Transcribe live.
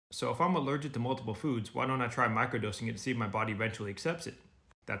So if I'm allergic to multiple foods, why don't I try microdosing it to see if my body eventually accepts it?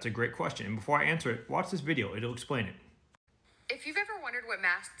 That's a great question, and before I answer it, watch this video, it'll explain it. If you've ever wondered what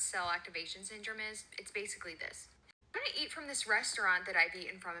mast cell activation syndrome is, it's basically this. I'm gonna eat from this restaurant that I've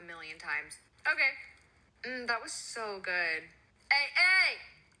eaten from a million times. Okay. That was so good. Hey,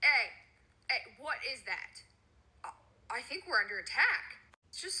 what is that? I think we're under attack.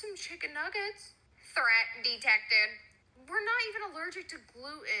 It's just some chicken nuggets. Threat detected. We're not even allergic to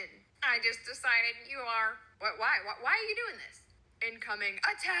gluten. I just decided you are. What? Why are you doing this? Incoming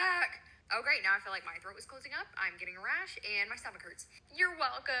attack. Oh great, now I feel like my throat is closing up, I'm getting a rash, and my stomach hurts. You're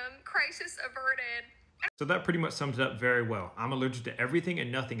welcome. Crisis averted. So that pretty much sums it up very well. I'm allergic to everything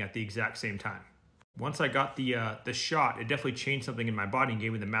and nothing at the exact same time. Once I got the shot, it definitely changed something in my body and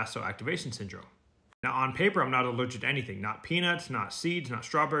gave me the mast cell activation syndrome. Now on paper, I'm not allergic to anything. Not peanuts, not seeds, not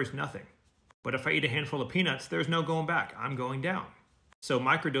strawberries, nothing. But if I eat a handful of peanuts, there's no going back. I'm going down. So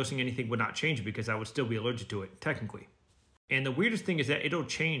microdosing anything would not change it because I would still be allergic to it, technically. And the weirdest thing is that it'll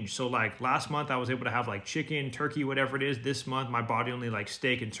change. So like last month I was able to have like chicken, turkey, whatever it is. This month my body only likes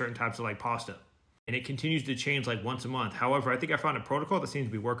steak and certain types of like pasta. And it continues to change like once a month. However, I think I found a protocol that seems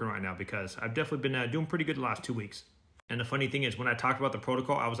to be working right now because I've definitely been doing pretty good the last 2 weeks. And the funny thing is when I talked about the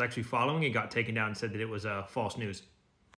protocol I was actually following, it got taken down and said that it was false news.